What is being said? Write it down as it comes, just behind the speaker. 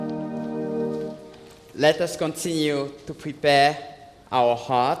let us continue to prepare our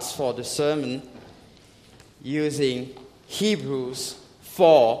hearts for the sermon using Hebrews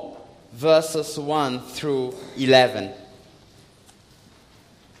 4, verses 1 through 11.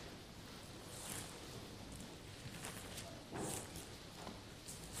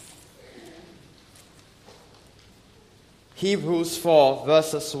 Hebrews 4,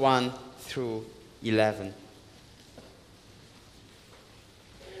 verses 1 through 11.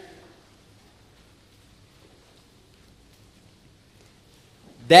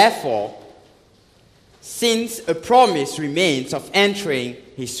 Therefore, since a promise remains of entering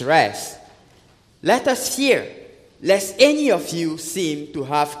his rest, let us fear, lest any of you seem to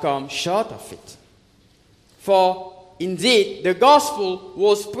have come short of it. For indeed, the gospel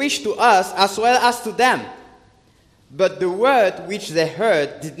was preached to us as well as to them. But the word which they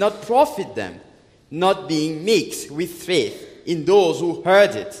heard did not profit them, not being mixed with faith in those who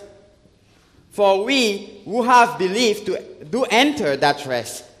heard it. For we who have believed do enter that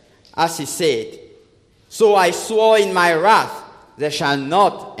rest, as he said, so I swore in my wrath, they shall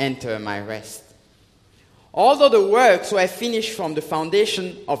not enter my rest. Although the works were finished from the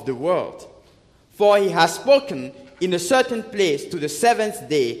foundation of the world, for he has spoken in a certain place to the seventh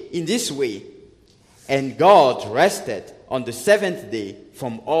day in this way, and God rested on the seventh day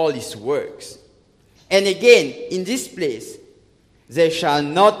from all his works. And again, in this place, they shall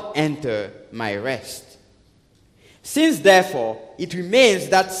not enter my rest. Since therefore it remains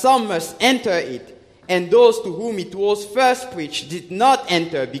that some must enter it, and those to whom it was first preached did not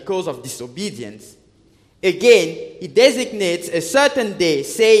enter because of disobedience, again he designates a certain day,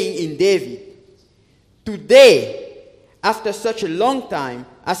 saying in David, today, after such a long time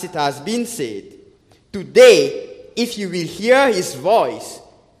as it has been said, today, if you will hear his voice,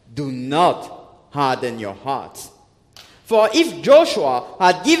 do not harden your hearts. For if Joshua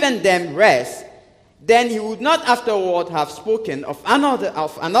had given them rest, then he would not afterward have spoken of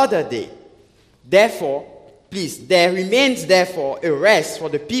another day. Therefore, there remains therefore a rest for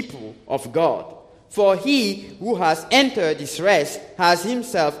the people of God. For he who has entered this rest has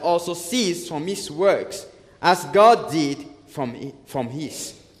himself also ceased from his works, as God did from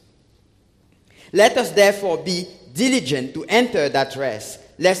his. Let us therefore be diligent to enter that rest,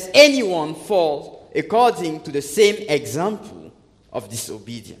 lest anyone fall according to the same example of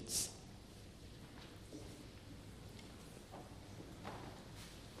disobedience.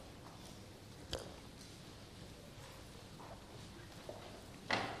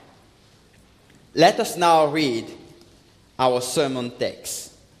 Let us now read our sermon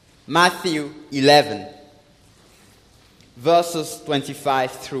text, Matthew 11, verses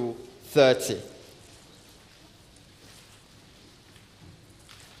 25 through 30.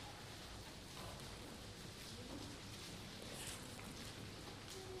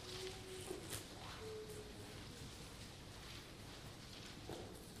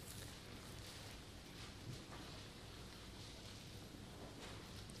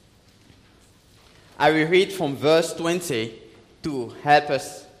 I will read from verse 20 to help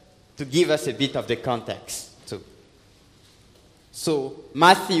us, to give us a bit of the context too. So,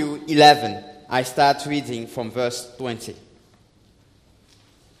 Matthew 11, I start reading from verse 20.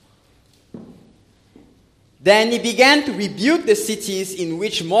 Then he began to rebuke the cities in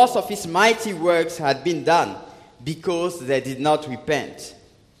which most of his mighty works had been done, because they did not repent.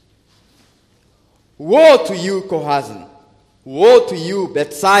 Woe to you, Chorazin! Woe to you,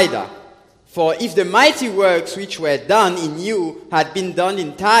 Bethsaida! For if the mighty works which were done in you had been done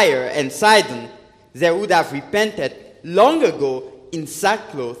in Tyre and Sidon, they would have repented long ago in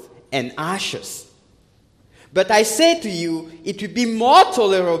sackcloth and ashes. But I say to you, it will be more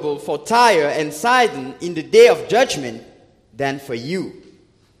tolerable for Tyre and Sidon in the day of judgment than for you.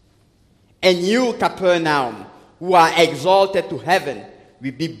 And you, Capernaum, who are exalted to heaven,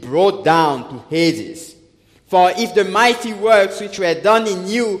 will be brought down to Hades. For if the mighty works which were done in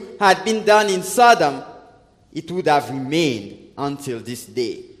you had been done in Sodom, it would have remained until this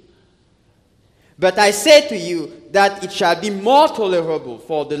day. But I say to you that it shall be more tolerable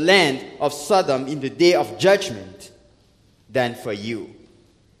for the land of Sodom in the day of judgment than for you.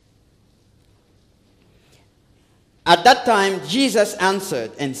 At that time, Jesus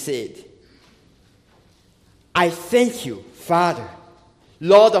answered and said, I thank you, Father,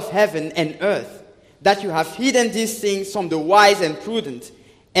 Lord of heaven and earth, that you have hidden these things from the wise and prudent,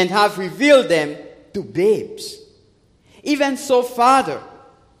 and have revealed them to babes. Even so, Father,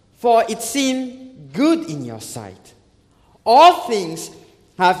 for it seemed good in your sight. All things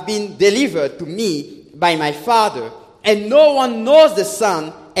have been delivered to me by my Father, and no one knows the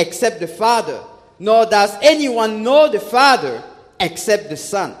Son except the Father, nor does anyone know the Father except the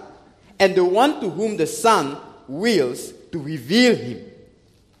Son, and the one to whom the Son wills to reveal him.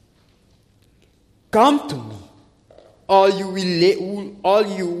 Come to me, all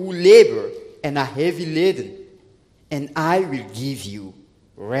you who labor and are heavy laden, and I will give you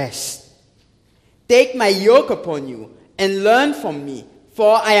rest. Take my yoke upon you and learn from me,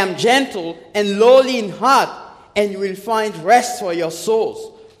 for I am gentle and lowly in heart, and you will find rest for your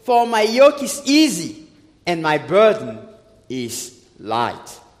souls. For my yoke is easy and my burden is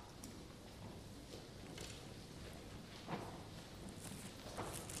light.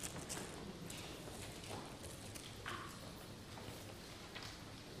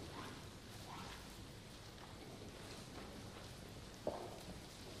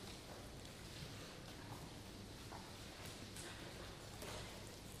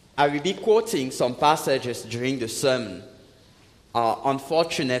 I will be quoting some passages during the sermon.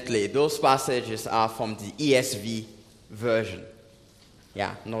 Unfortunately, those passages are from the ESV version.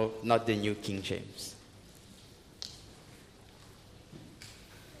 Yeah, no, not the New King James.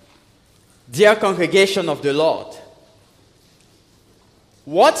 Dear congregation of the Lord,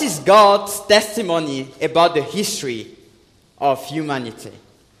 what is God's testimony about the history of humanity?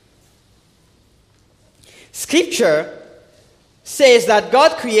 Scripture says that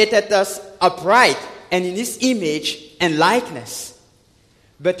God created us upright and in His image and likeness,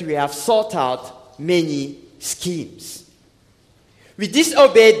 but we have sought out many schemes. We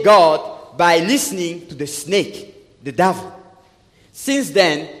disobeyed God by listening to the snake, the devil. Since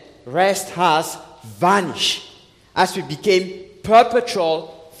then, rest has vanished as we became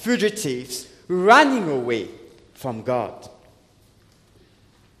perpetual fugitives running away from God.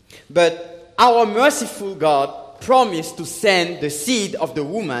 But our merciful God promised to send the seed of the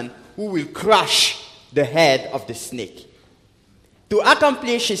woman who will crush the head of the snake. To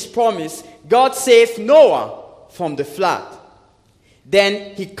accomplish His promise, God saved Noah from the flood.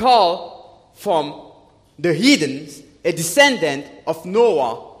 Then He called from the heathens a descendant of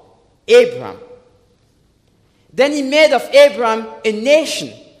Noah, Abram. Then He made of Abram a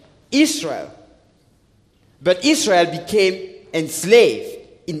nation, Israel. But Israel became enslaved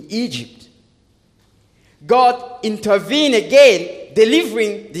in Egypt. God intervened again,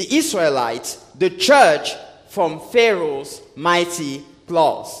 delivering the Israelites, the church, from Pharaoh's mighty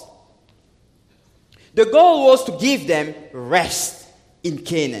claws. The goal was to give them rest in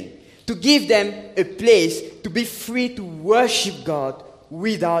Canaan, to give them a place to be free to worship God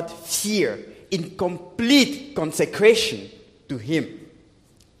without fear, in complete consecration to Him.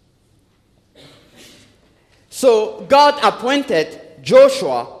 So God appointed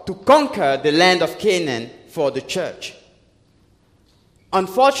Joshua to conquer the land of Canaan for the church.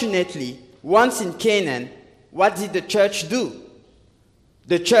 Unfortunately, once in Canaan, what did the church do?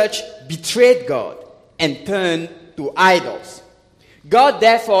 The church betrayed God and turned to idols. God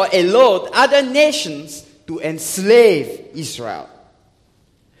therefore allowed other nations to enslave Israel.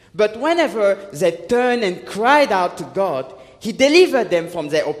 But whenever they turned and cried out to God, He delivered them from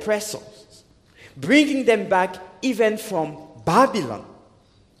their oppressors, bringing them back even from Babylon.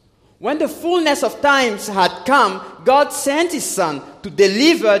 When the fullness of times had come, God sent His Son to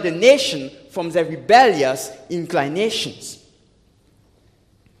deliver the nation from their rebellious inclinations.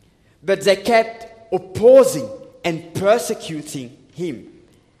 But they kept opposing and persecuting Him.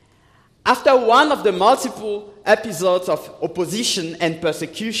 After one of the multiple episodes of opposition and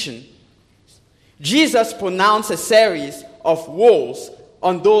persecution, Jesus pronounced a series of woes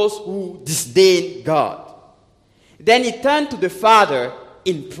on those who disdain God. Then He turned to the Father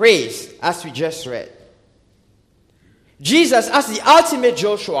in praise, as we just read. Jesus, as the ultimate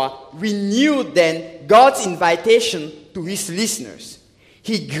Joshua, renewed then God's invitation to His listeners.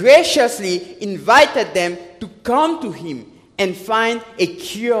 He graciously invited them to come to Him and find a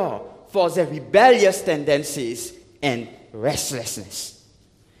cure for their rebellious tendencies and restlessness.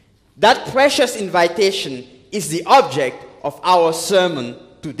 That precious invitation is the object of our sermon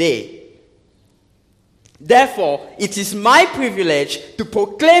today. Therefore, it is my privilege to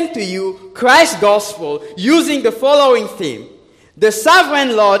proclaim to you Christ's gospel using the following theme. The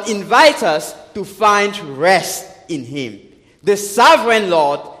sovereign Lord invites us to find rest in Him. The sovereign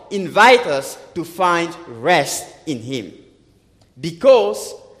Lord invites us to find rest in Him.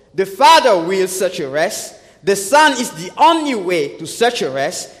 Because the Father wills such a rest, the Son is the only way to such a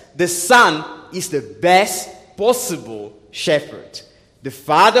rest, the Son is the best possible shepherd. The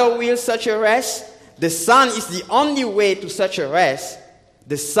Father wills such a rest, the Son is the only way to such a rest,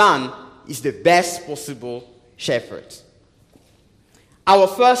 the Son is the best possible shepherd. Our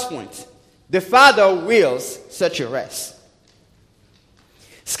first point, the Father wills such a rest.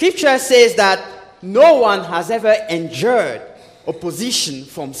 Scripture says that no one has ever endured opposition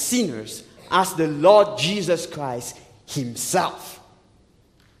from sinners as the Lord Jesus Christ himself.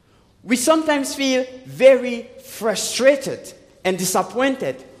 We sometimes feel very frustrated and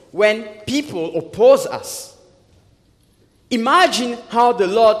disappointed when people oppose us. Imagine how the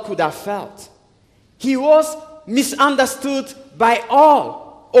Lord could have felt. He was misunderstood by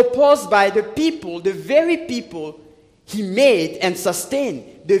all, opposed by the people, the very people he made and sustained,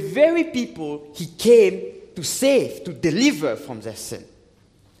 the very people he came to save, to deliver from their sin.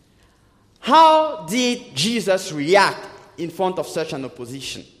 How did Jesus react in front of such an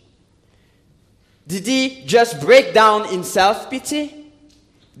opposition? Did he just break down in self-pity?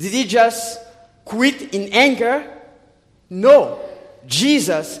 Did he just quit in anger? No.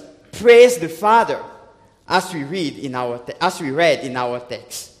 Jesus praised the Father as we read in our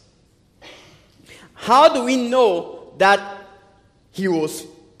text. How do we know that he was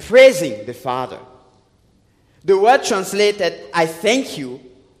praising the Father? The word translated, "I thank you,"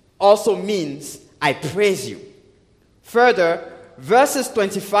 also means, "I praise you." Further, verses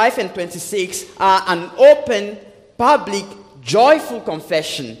 25 and 26 are an open, public, joyful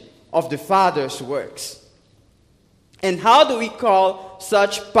confession of the Father's works. And how do we call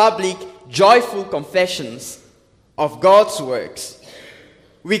such public, joyful confessions of God's works?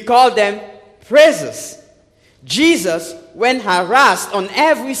 We call them praises. Jesus, when harassed on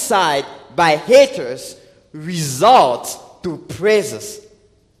every side by haters, resorts to praises.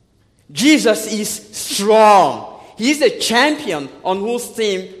 Jesus is strong. He is a champion on whose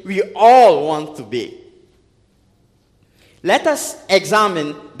team we all want to be. Let us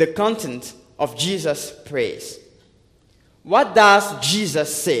examine the content of Jesus' praise. What does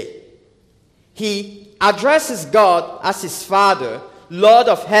Jesus say? He addresses God as his Father, Lord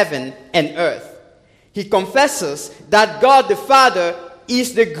of heaven and earth. He confesses that God the Father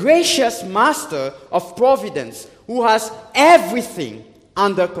is the gracious master of providence who has everything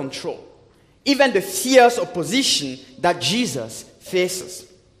under control, even the fierce opposition that Jesus faces.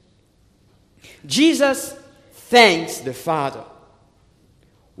 Jesus thanks the Father.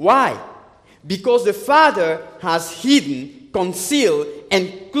 Why? Because the Father has hidden, concealed,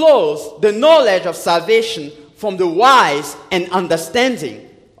 and closed the knowledge of salvation from the wise and understanding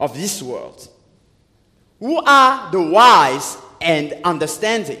of this world. Who are the wise and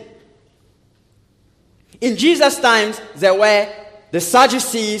understanding? In Jesus' times, there were the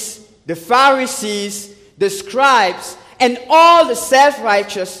Sadducees, the Pharisees, the scribes, and all the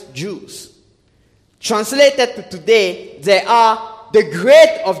self-righteous Jews. Translated to today, they are the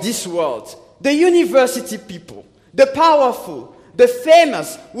great of this world, the university people, the powerful, the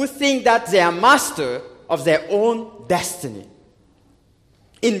famous, who think that they are master of their own destiny.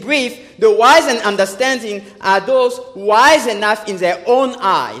 In brief, the wise and understanding are those wise enough in their own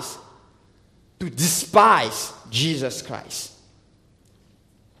eyes to despise Jesus Christ.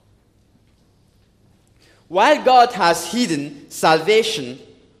 While God has hidden salvation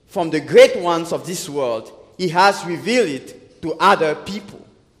from the great ones of this world, he has revealed it to other people.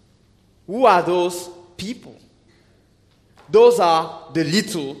 Who are those people? Those are the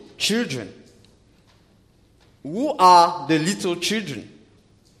little children. Who are the little children?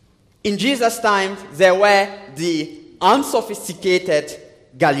 In Jesus' time, there were the unsophisticated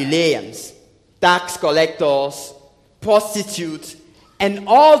Galileans, tax collectors, prostitutes, and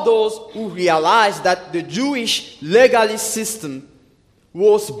all those who realized that the Jewish legalist system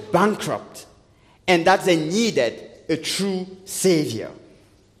was bankrupt and that they needed a true savior.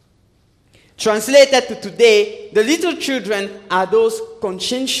 Translated to today, the little children are those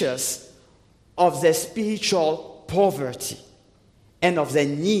conscientious of their spiritual poverty and of their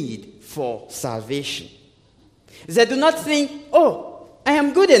need for salvation. They do not think, "Oh, I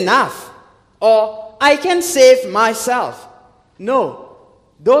am good enough," or "I can save myself." No,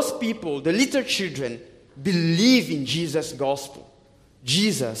 those people, the little children, believe in Jesus' gospel,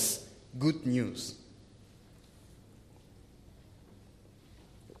 Jesus' good news.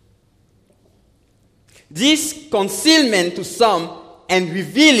 This concealment to some and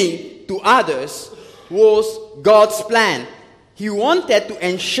revealing to others was God's plan. He wanted to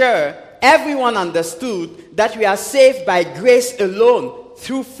ensure everyone understood that we are saved by grace alone,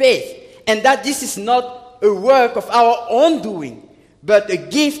 through faith, and that this is not a work of our own doing, but a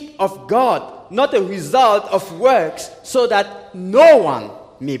gift of God, not a result of works, so that no one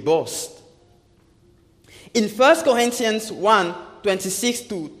may boast. In 1 Corinthians 1, 26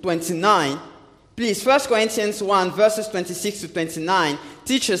 to 29, please, 1 Corinthians 1, verses 26 to 29,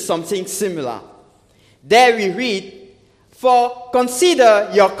 teaches something similar. There we read, "For consider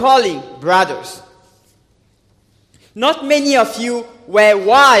your calling, brothers. Not many of you were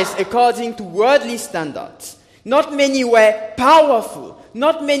wise according to worldly standards. Not many were powerful.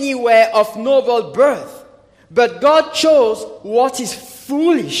 Not many were of noble birth. But God chose what is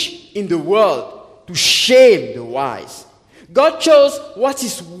foolish in the world to shame the wise. God chose what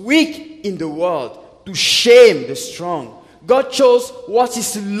is weak in the world to shame the strong. God chose what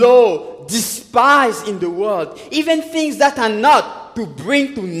is low, despised in the world, even things that are not, to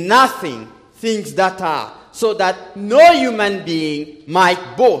bring to nothing things that are, so that no human being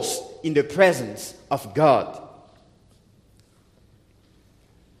might boast in the presence of God.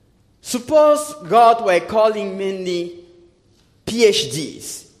 Suppose God were calling mainly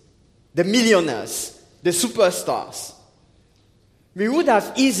PhDs, the millionaires, the superstars. We would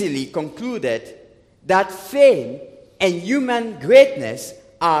have easily concluded that fame and human greatness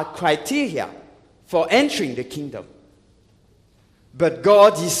are criteria for entering the kingdom. But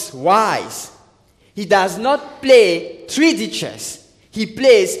God is wise. He does not play 3D chess. He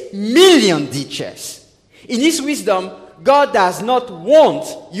plays million-D chess. In his wisdom, God does not want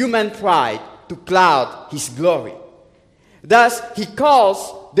human pride to cloud his glory. Thus, he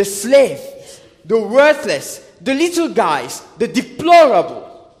calls the slave, the worthless, the little guys, the deplorable.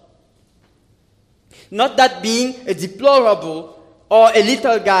 Not that being a deplorable or a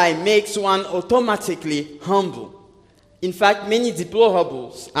little guy makes one automatically humble. In fact, many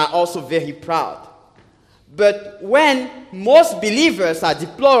deplorables are also very proud. But when most believers are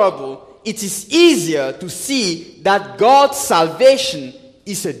deplorable, it is easier to see that God's salvation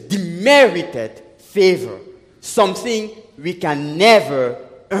is a demerited favor, something we can never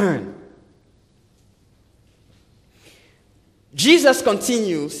earn. Jesus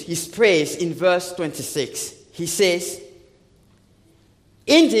continues his praise in verse 26. He says,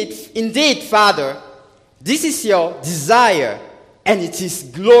 Indeed, Father, this is your desire, and it is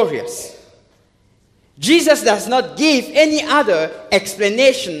glorious. Jesus does not give any other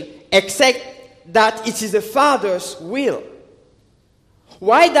explanation except that it is the Father's will.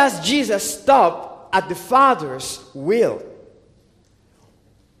 Why does Jesus stop at the Father's will?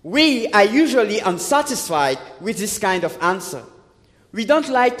 We are usually unsatisfied with this kind of answer. We don't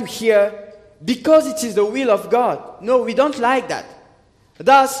like to hear, because it is the will of God. No, we don't like that.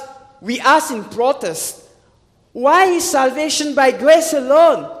 Thus, we ask in protest, why is salvation by grace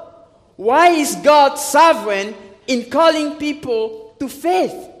alone? Why is God sovereign in calling people to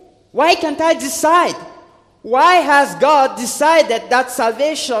faith? Why can't I decide? Why has God decided that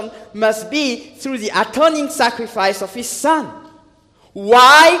salvation must be through the atoning sacrifice of his Son?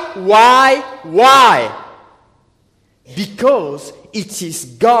 Why? Because it is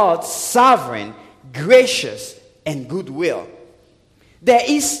God's sovereign, gracious, and good will. There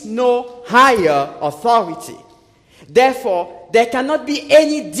is no higher authority. Therefore, there cannot be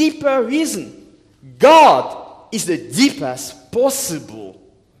any deeper reason. God is the deepest possible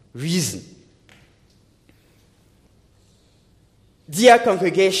reason. Dear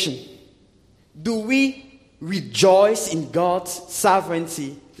congregation, do we rejoice in God's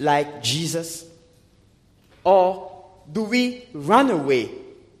sovereignty like Jesus? Or do we run away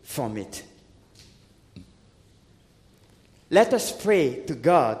from it? Let us pray to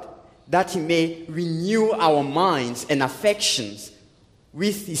God that he may renew our minds and affections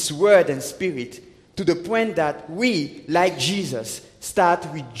with his word and spirit to the point that we, like Jesus, start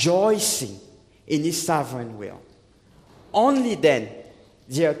rejoicing in his sovereign will. Only then,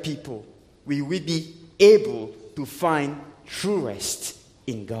 dear people, will we be able to find true rest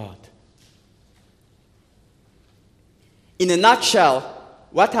in God. In a nutshell,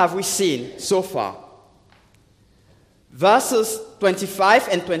 what have we seen so far? Verses 25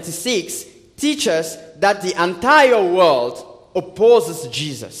 and 26 teach us that the entire world opposes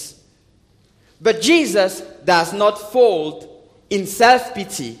Jesus. But Jesus does not fold in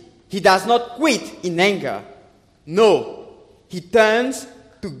self-pity. He does not quit in anger. No, he turns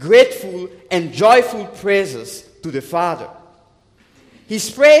to grateful and joyful praises to the Father.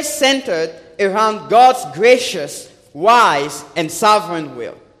 His praise centered around God's gracious, wise, and sovereign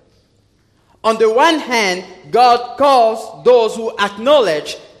will. On the one hand, God calls those who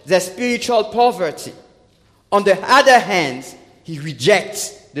acknowledge their spiritual poverty. On the other hand, he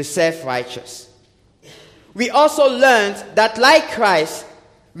rejects the self-righteous. We also learned that, like Christ,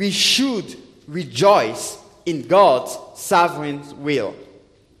 we should rejoice in God's sovereign will.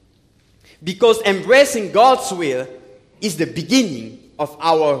 Because embracing God's will is the beginning of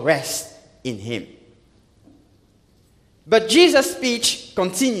our rest in him. But Jesus' speech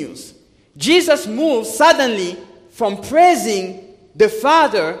continues. Jesus moves suddenly from praising the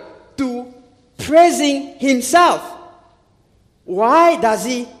Father to praising himself. Why does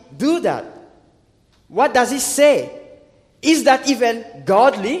he do that? What does he say? Is that even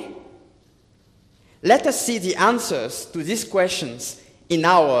godly? Let us see the answers to these questions in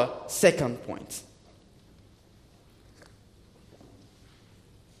our second point.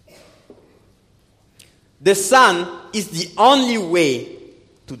 The Son is the only way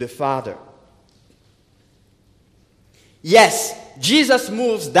to the Father. Yes, Jesus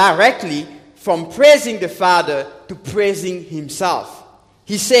moves directly from praising the Father to praising himself.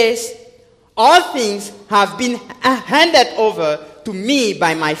 He says, "All things have been handed over to me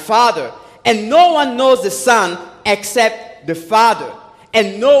by my Father, and no one knows the Son except the Father,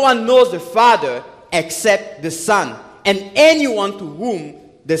 and no one knows the Father except the Son, and anyone to whom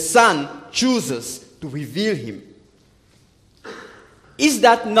the Son chooses to reveal him." Is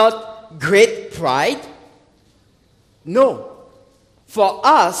that not great pride? No. For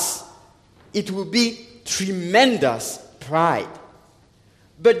us, it will be tremendous pride.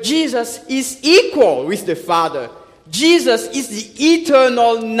 But Jesus is equal with the Father. Jesus is the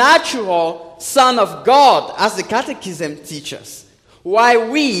eternal, natural Son of God, as the Catechism teaches, while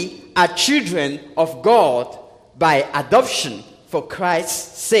we are children of God by adoption for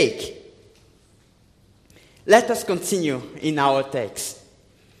Christ's sake. Let us continue in our text.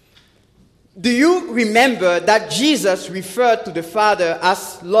 Do you remember that Jesus referred to the Father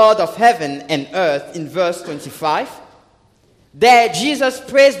as Lord of heaven and earth in verse 25? There, Jesus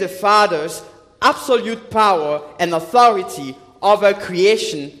praised the Father's absolute power and authority over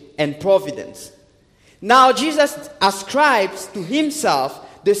creation and providence. Now, Jesus ascribes to himself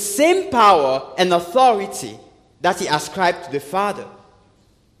the same power and authority that he ascribed to the Father.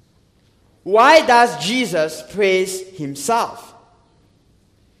 Why does Jesus praise himself?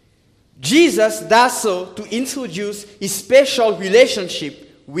 Jesus does so to introduce his special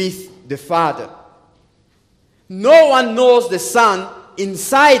relationship with the Father. No one knows the Son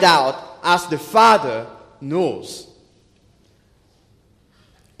inside out as the Father knows.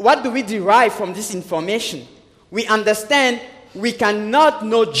 What do we derive from this information? We understand we cannot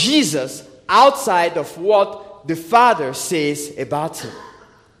know Jesus outside of what the Father says about him.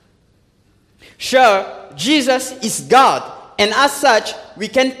 Sure, Jesus is God, and as such, we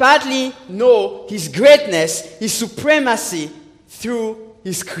can partly know his greatness, his supremacy through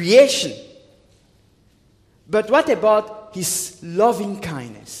his creation. But what about his loving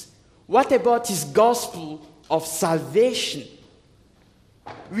kindness? What about his gospel of salvation?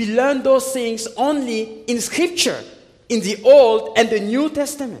 We learn those things only in Scripture, in the Old and the New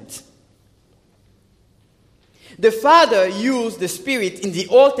Testament. The Father used the Spirit in the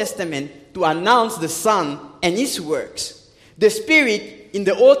Old Testament to announce the Son and his works. The Spirit in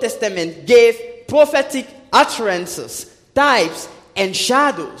the Old Testament gave prophetic utterances, types, and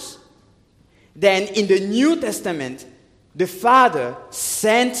shadows. Then in the New Testament, the Father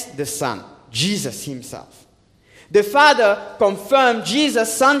sent the Son, Jesus himself. The Father confirmed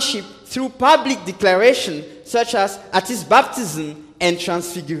Jesus' sonship through public declaration, such as at his baptism and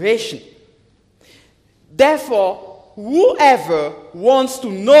transfiguration. Therefore, whoever wants to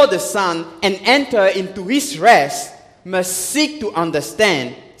know the Son and enter into his rest must seek to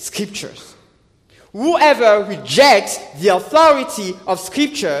understand Scriptures. Whoever rejects the authority of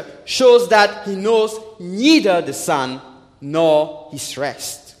Scripture shows that he knows neither the Son nor his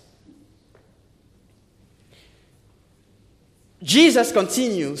rest. Jesus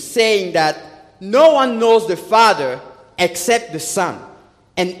continues saying that no one knows the Father except the Son,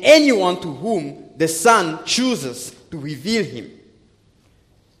 and anyone to whom the Son chooses to reveal him.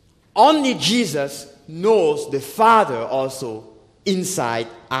 Only Jesus knows the Father also inside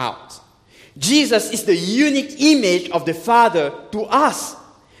out. Jesus is the unique image of the Father to us.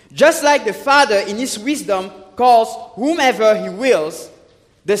 Just like the Father in his wisdom calls whomever he wills,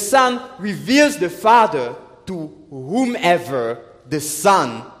 the Son reveals the Father to whomever the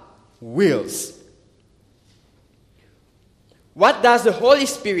Son wills. What does the Holy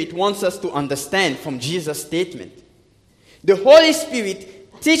Spirit want us to understand from Jesus' statement? The Holy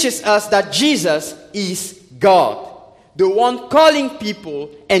Spirit teaches us that Jesus is God, the one calling people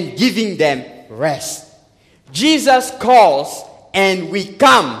and giving them rest. Jesus calls and we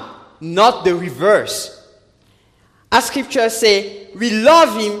come, not the reverse. As scriptures say, we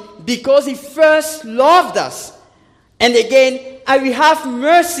love him because he first loved us. And again, I will have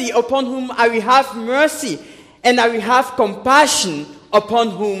mercy upon whom I will have mercy, and I will have compassion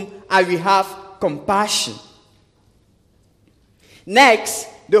upon whom I will have compassion. Next,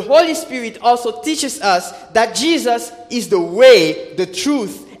 the Holy Spirit also teaches us that Jesus is the way, the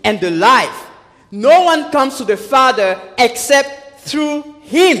truth, and the life. No one comes to the Father except through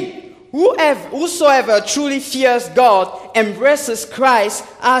him. Whosoever truly fears God embraces Christ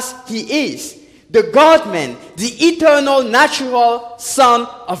as he is, the God-man, the eternal, natural Son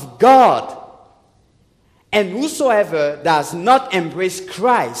of God. And whosoever does not embrace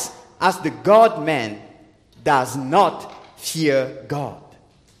Christ as the God-man does not fear God.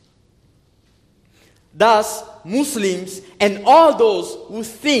 Thus, Muslims and all those who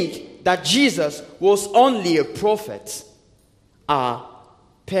think that Jesus was only a prophet are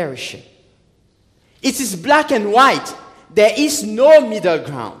perishing. It is black and white. There is no middle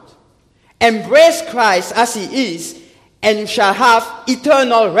ground. Embrace Christ as he is, and you shall have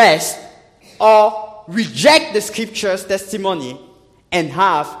eternal rest, or reject the scripture's testimony and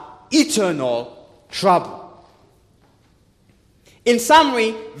have eternal trouble. In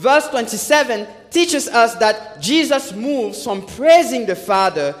summary, verse 27 teaches us that Jesus moves from praising the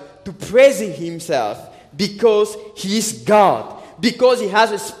Father to praising himself because he is God, because he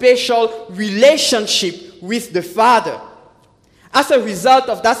has a special relationship with the Father. As a result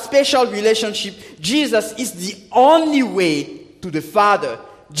of that special relationship, Jesus is the only way to the Father.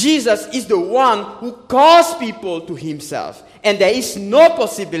 Jesus is the one who calls people to himself. And there is no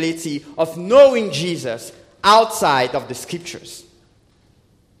possibility of knowing Jesus outside of the scriptures.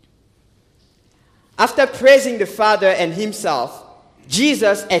 After praising the Father and himself,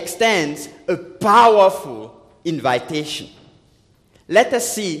 Jesus extends a powerful invitation. Let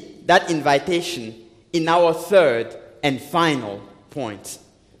us see that invitation in our third and final point.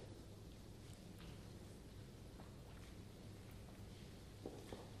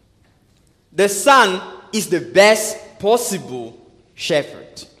 The Son is the best possible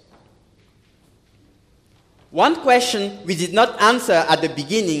shepherd. One question we did not answer at the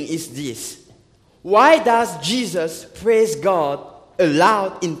beginning is this: why does Jesus praise God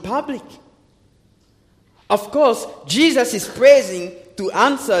aloud in public? Of course, Jesus is praising to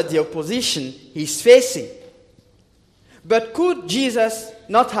answer the opposition he's facing. But could Jesus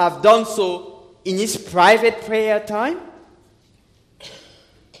not have done so in his private prayer time?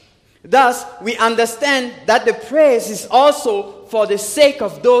 Thus, we understand that the praise is also for the sake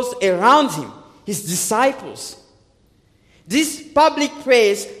of those around him, his disciples. This public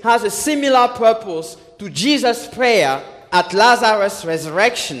praise has a similar purpose to Jesus' prayer at Lazarus'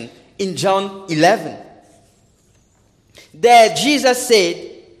 resurrection in John 11. There, Jesus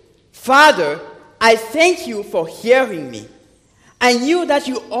said, "Father, I thank you for hearing me. I knew that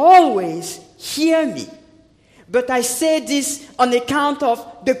you always hear me. But I say this on account of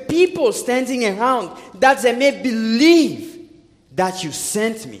the people standing around, that they may believe that you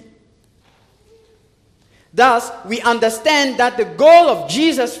sent me." Thus, we understand that the goal of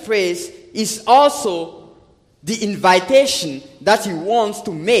Jesus' praise is also the invitation that he wants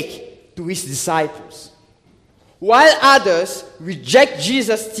to make to his disciples. While others reject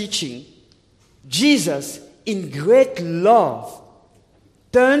Jesus' teaching, Jesus, in great love,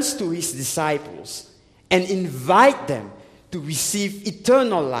 turns to his disciples and invites them to receive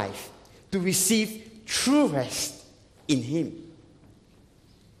eternal life, to receive true rest in him.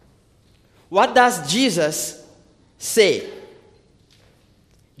 What does Jesus say?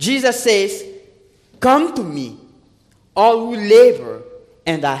 Jesus says, "Come to me, all who labor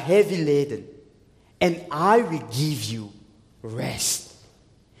and are heavy laden, and I will give you rest.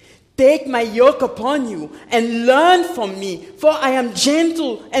 Take my yoke upon you and learn from me, for I am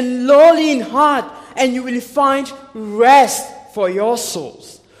gentle and lowly in heart, and you will find rest for your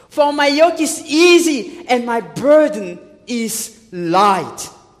souls. For my yoke is easy and my burden is light."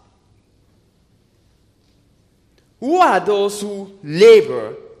 Who are those who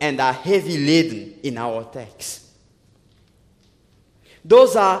labor and are heavy laden in our text?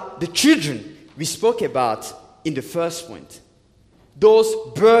 Those are the children we spoke about in the first point. Those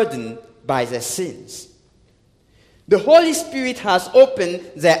burdened by their sins. The Holy Spirit has opened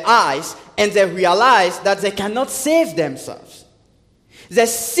their eyes and they realize that they cannot save themselves. They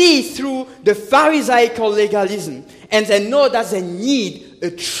see through the Pharisaical legalism and they know that they need a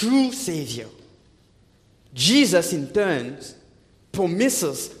true Savior. Jesus, in turn,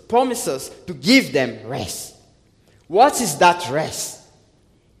 promises to give them rest. What is that rest?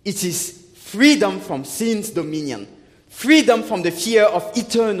 It is freedom from sin's dominion, freedom from the fear of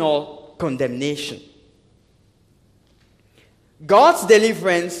eternal condemnation. God's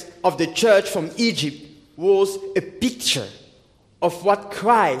deliverance of the church from Egypt was a picture of what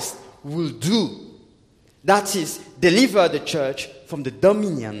Christ will do. That is, deliver the church from the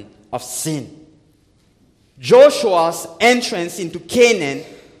dominion of sin. Joshua's entrance into Canaan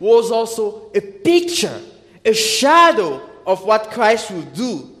was also a picture, a shadow of what Christ will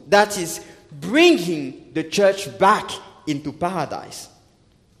do. That is, bringing the church back into paradise.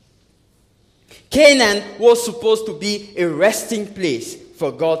 Canaan was supposed to be a resting place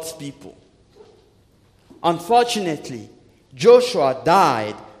for God's people. Unfortunately, Joshua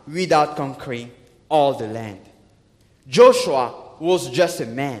died without conquering all the land. Joshua was just a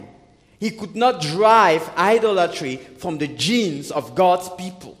man. He could not drive idolatry from the genes of God's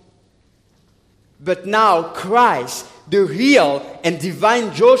people. But now Christ, the real and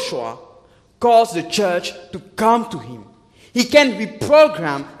divine Joshua, calls the church to come to him. He can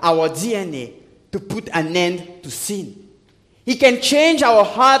reprogram our DNA to put an end to sin. He can change our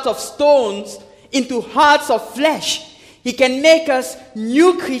hearts of stones into hearts of flesh. He can make us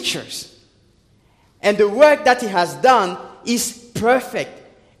new creatures. And the work that he has done is perfect.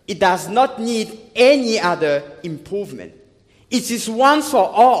 It does not need any other improvement. It is once for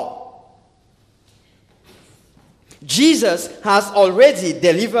all. Jesus has already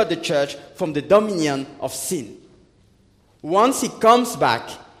delivered the church from the dominion of sin. Once he comes back,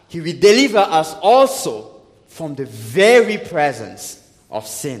 he will deliver us also from the very presence of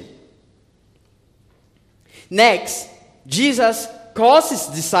sin. Next, Jesus calls his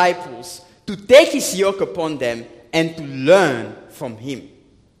disciples to take his yoke upon them and to learn from him.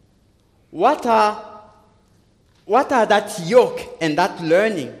 What are that yoke and that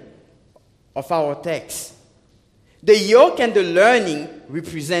learning of our text? The yoke and the learning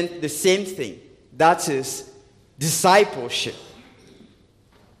represent the same thing. That is discipleship.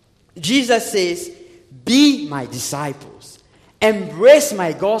 Jesus says, "Be my disciples. Embrace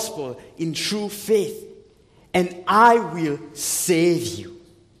my gospel in true faith, and I will save you."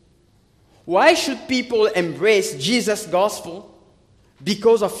 Why should people embrace Jesus' gospel?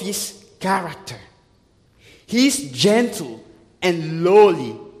 Because of his character. He is gentle and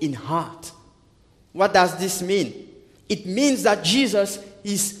lowly in heart. What does this mean? It means that Jesus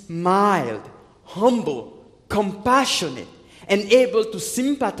is mild, humble, compassionate, and able to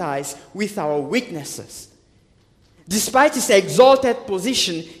sympathize with our weaknesses. Despite his exalted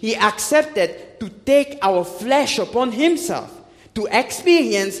position, he accepted to take our flesh upon himself, to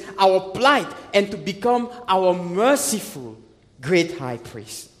experience our plight, and to become our merciful great high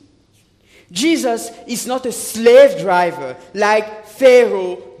priest. Jesus is not a slave driver like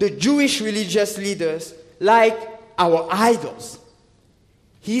Pharaoh, the Jewish religious leaders, like our idols.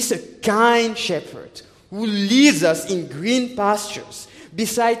 He is a kind shepherd who leads us in green pastures,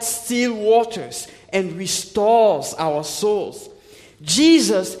 beside still waters, and restores our souls.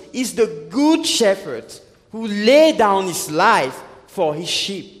 Jesus is the good shepherd who laid down his life for his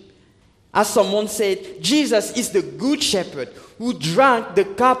sheep. As someone said, Jesus is the good shepherd who drank the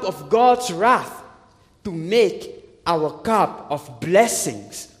cup of God's wrath to make our cup of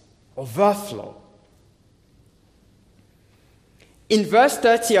blessings overflow. In verse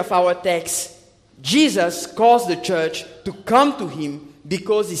 30 of our text, Jesus calls the church to come to him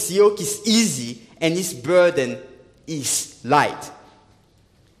because his yoke is easy and his burden is light.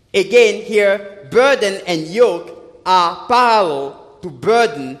 Again, here, burden and yoke are parallel to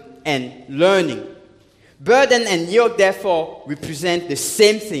burden and learning. Burden and yoke, therefore, represent the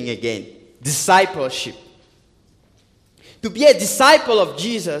same thing again, discipleship. To be a disciple of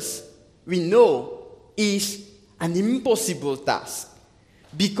Jesus, we know, is an impossible task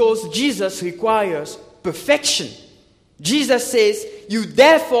because Jesus requires perfection. Jesus says, "You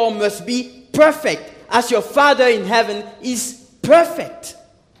therefore must be perfect as your Father in heaven is perfect."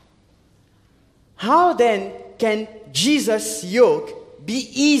 How then can Jesus' yoke be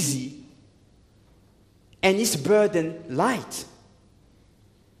easy and his burden light?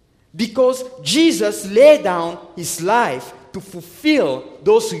 Because Jesus laid down his life to fulfill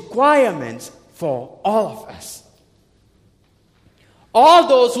those requirements for all of us. All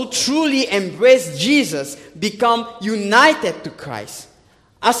those who truly embrace Jesus become united to Christ.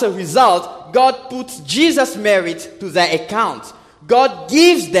 As a result, God puts Jesus' merit to their account. God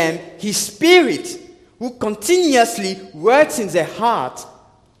gives them his Spirit, who continuously works in their heart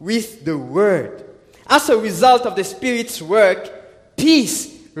with the Word. As a result of the Spirit's work, peace,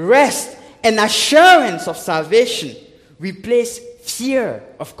 rest, and assurance of salvation replace fear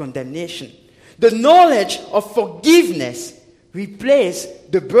of condemnation. The knowledge of forgiveness replace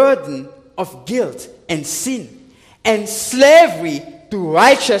the burden of guilt and sin. And slavery to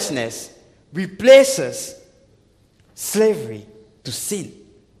righteousness replaces slavery to sin.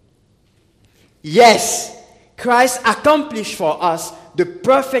 Yes, Christ accomplished for us the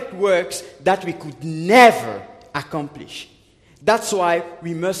perfect works that we could never accomplish. That's why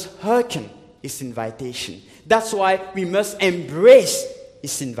we must hearken his invitation. That's why we must embrace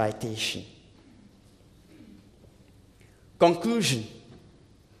his invitation. Conclusion.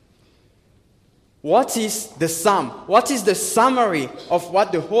 What is the sum? What is the summary of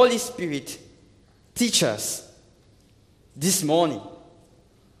what the Holy Spirit teaches us this morning?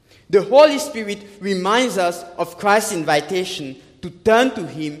 The Holy Spirit reminds us of Christ's invitation to turn to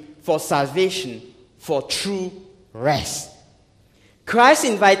him for salvation for true rest. Christ's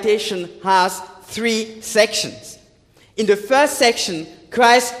invitation has 3 sections. In the first section,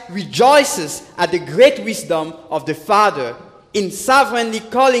 Christ rejoices at the great wisdom of the Father in sovereignly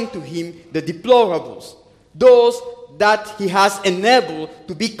calling to him the deplorables, those that he has enabled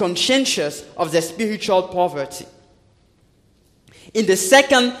to be conscientious of their spiritual poverty. In the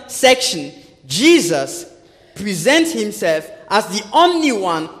second section, Jesus presents himself as the only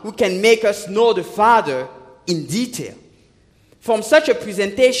one who can make us know the Father in detail. From such a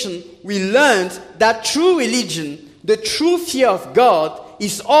presentation, we learned that true religion, the true fear of God,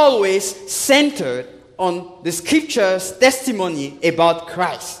 is always centered on the Scripture's testimony about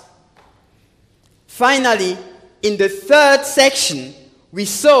Christ. Finally, in the third section, we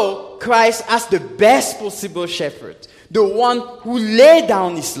saw Christ as the best possible shepherd, the one who laid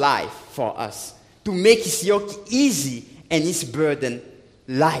down his life for us to make his yoke easy and his burden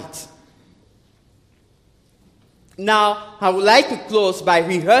light. Now, I would like to close by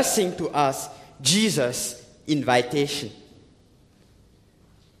rehearsing to us Jesus' invitation.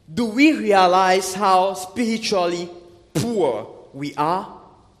 Do we realize how spiritually poor we are?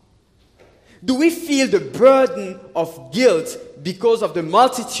 Do we feel the burden of guilt because of the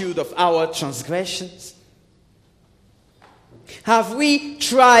multitude of our transgressions? Have we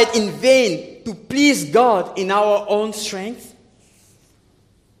tried in vain to please God in our own strength?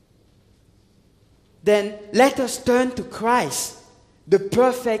 Then let us turn to Christ, the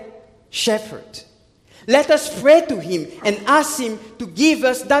perfect shepherd. Let us pray to him and ask him to give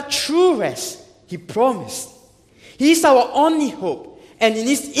us that true rest he promised. He is our only hope, and in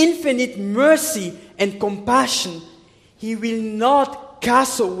his infinite mercy and compassion, he will not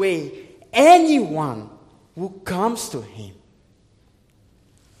cast away anyone who comes to him.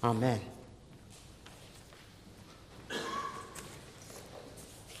 Amen.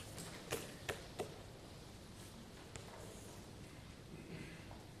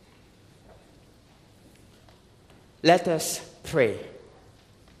 Let us pray.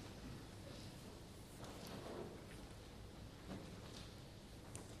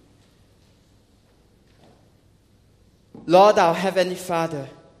 Lord, our Heavenly Father,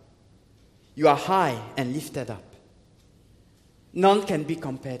 you are high and lifted up. None can be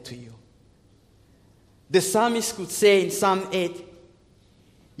compared to you. The psalmist could say in Psalm 8,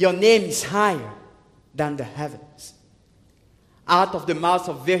 your name is higher than the heavens. Out of the mouths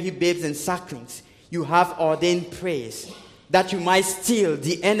of very babes and sucklings, you have ordained praise, that you might steal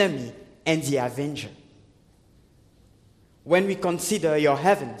the enemy and the avenger. When we consider your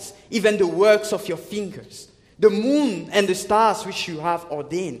heavens, even the works of your fingers, the moon and the stars which you have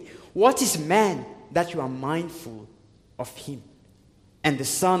ordained, what is man that you are mindful of him, and the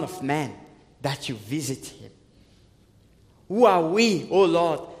Son of Man that you visit him? Who are we, O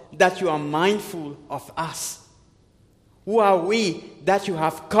Lord, that you are mindful of us? Who are we that you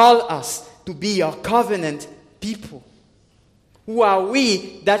have called us to be your covenant people? Who are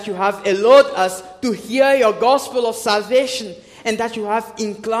we that you have allowed us to hear your gospel of salvation and that you have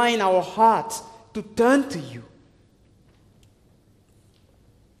inclined our hearts to turn to you?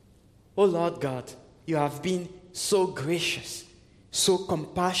 Oh Lord God, you have been so gracious, so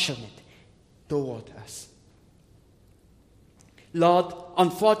compassionate toward us. Lord,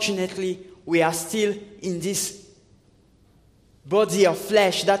 unfortunately, we are still in this body of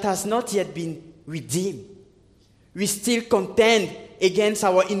flesh that has not yet been redeemed. We still contend against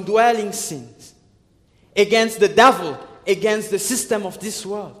our indwelling sins, against the devil, against the system of this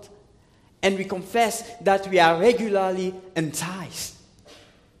world. And we confess that we are regularly enticed.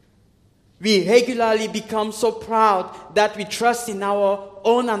 We regularly become so proud that we trust in our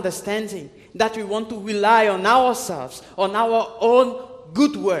own understanding, that we want to rely on ourselves, on our own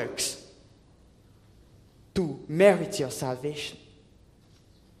good works to merit your salvation.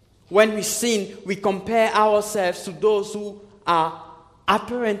 When we sin, we compare ourselves to those who are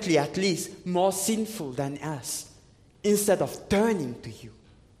apparently, at least, more sinful than us, instead of turning to you.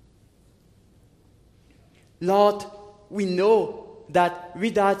 Lord, we know that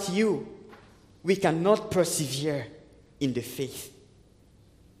without you, we cannot persevere in the faith.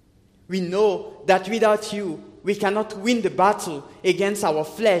 We know that without you, we cannot win the battle against our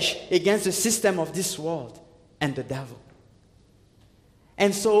flesh, against the system of this world and the devil.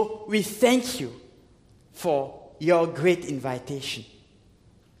 And so we thank you for your great invitation.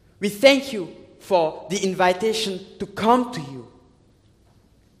 We thank you for the invitation to come to you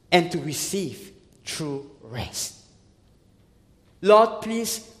and to receive true rest. Lord,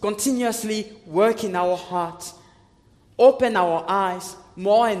 please continuously work in our hearts. Open our eyes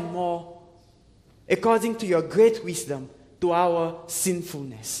more and more according to your great wisdom to our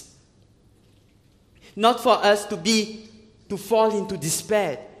sinfulness. Not for us to fall into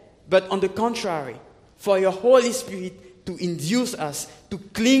despair, but on the contrary, for your Holy Spirit to induce us to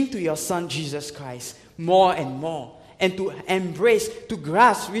cling to your Son, Jesus Christ, more and more, and to embrace, to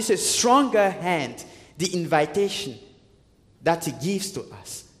grasp with a stronger hand the invitation that He gives to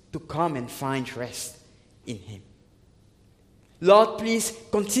us to come and find rest in Him. Lord, please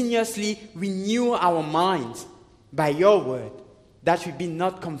continuously renew our minds by your word, that we be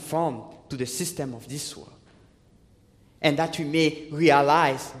not conformed to the system of this world, and that we may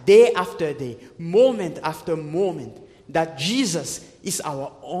realize day after day, moment after moment, that Jesus is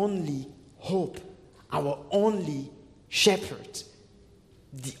our only hope, our only shepherd,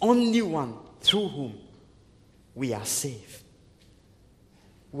 the only one through whom we are saved.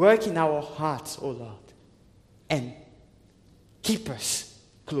 Work in our hearts, O Lord, and keep us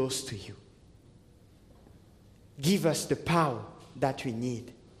close to you. Give us the power that we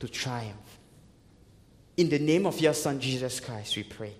need to triumph. In the name of your Son, Jesus Christ, we pray.